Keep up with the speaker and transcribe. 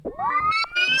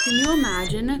Can you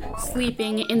imagine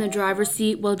sleeping in the driver's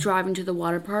seat while driving to the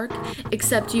water park?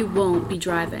 Except you won't be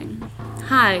driving.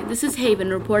 Hi, this is Haven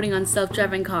reporting on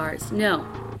self-driving cars. No,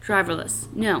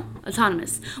 driverless. No,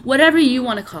 autonomous. Whatever you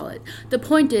want to call it. The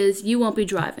point is, you won't be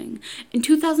driving. In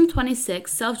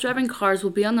 2026, self-driving cars will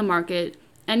be on the market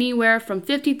anywhere from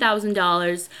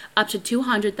 $50,000 up to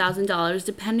 $200,000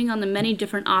 depending on the many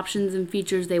different options and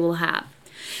features they will have.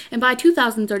 And by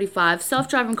 2035,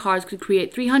 self-driving cars could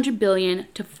create $300 billion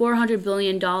to $400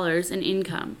 billion in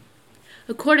income.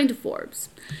 According to Forbes,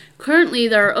 currently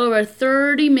there are over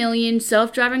 30 million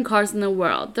self-driving cars in the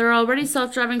world. There are already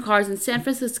self-driving cars in San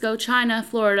Francisco, China,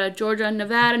 Florida, Georgia,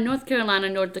 Nevada, North Carolina,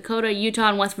 North Dakota, Utah,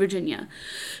 and West Virginia.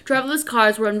 Driverless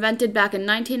cars were invented back in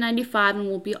 1995 and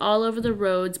will be all over the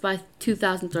roads by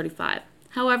 2035.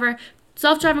 However,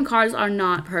 self-driving cars are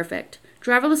not perfect.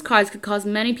 Driverless cars could cause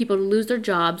many people to lose their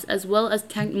jobs as well as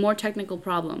more technical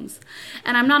problems.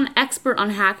 And I'm not an expert on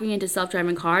hacking into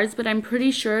self-driving cars, but I'm pretty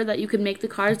sure that you could make the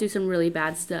cars do some really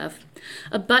bad stuff.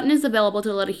 A button is available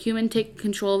to let a human take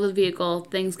control of the vehicle if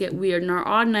things get weird and our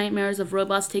odd nightmares of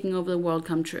robots taking over the world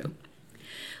come true.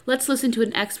 Let's listen to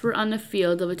an expert on the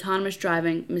field of autonomous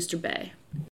driving, Mr. Bay.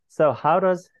 So how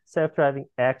does self-driving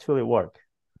actually work?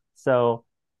 So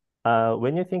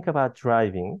when you think about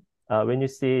driving, when you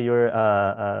see your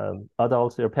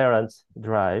adults, your parents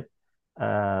drive,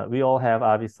 we all have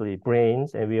obviously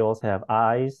brains and we also have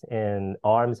eyes and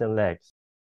arms and legs.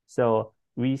 So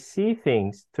we see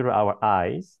things through our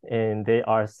eyes and they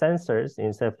are sensors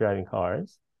in self-driving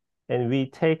cars. And we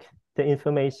take the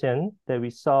information that we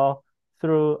saw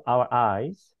through our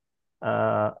eyes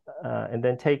and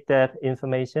then take that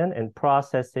information and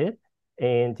process it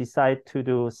and decide to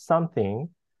do something.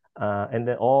 And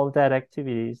then all that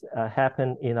activities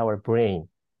happen in our brain.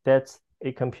 That's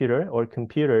a computer or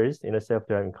computers in a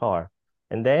self-driving car.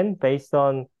 And then based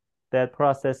on that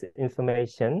process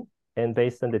information and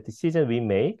based on the decision we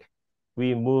make,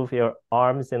 we move your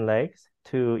arms and legs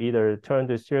to either turn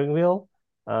the steering wheel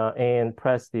and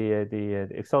press the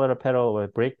accelerator pedal or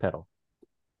brake pedal.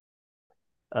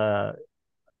 The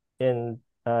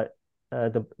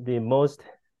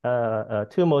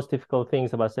two most difficult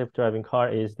things about self-driving car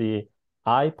is the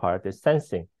eye part, the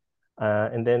sensing.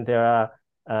 And then there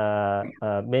are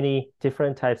many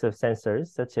different types of sensors,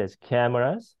 such as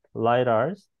cameras,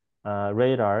 lidars,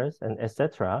 radars, and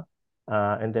etc.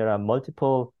 And there are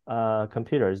multiple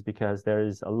computers because there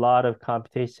is a lot of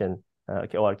computation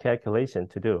or calculation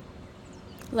to do.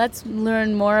 Let's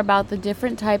learn more about the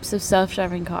different types of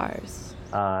self-driving cars.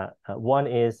 One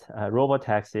is robot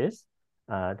taxis.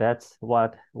 That's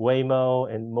what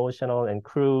Waymo and Motional and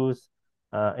Cruise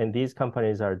and these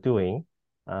companies are doing.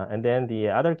 And then the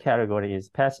other category is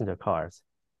passenger cars.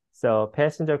 So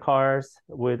passenger cars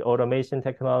with automation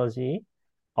technology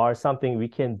are something we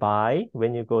can buy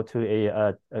when you go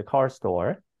to a car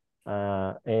store.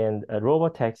 And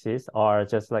robot taxis are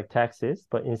just like taxis,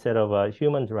 but instead of a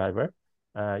human driver,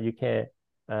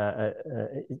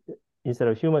 instead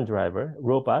of human driver,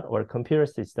 robot or computer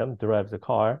system drives the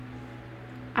car.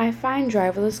 I find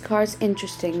driverless cars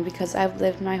interesting because I've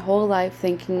lived my whole life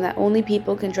thinking that only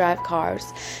people can drive cars,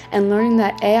 and learning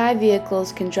that AI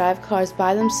vehicles can drive cars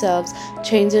by themselves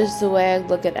changes the way I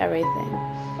look at everything.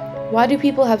 Why do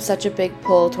people have such a big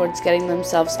pull towards getting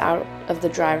themselves out of the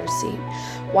driver's seat?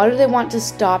 Why do they want to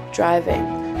stop driving?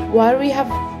 Why do we have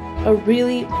a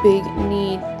really big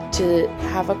need to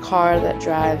have a car that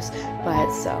drives by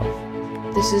itself?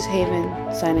 This is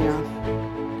Haven, signing off.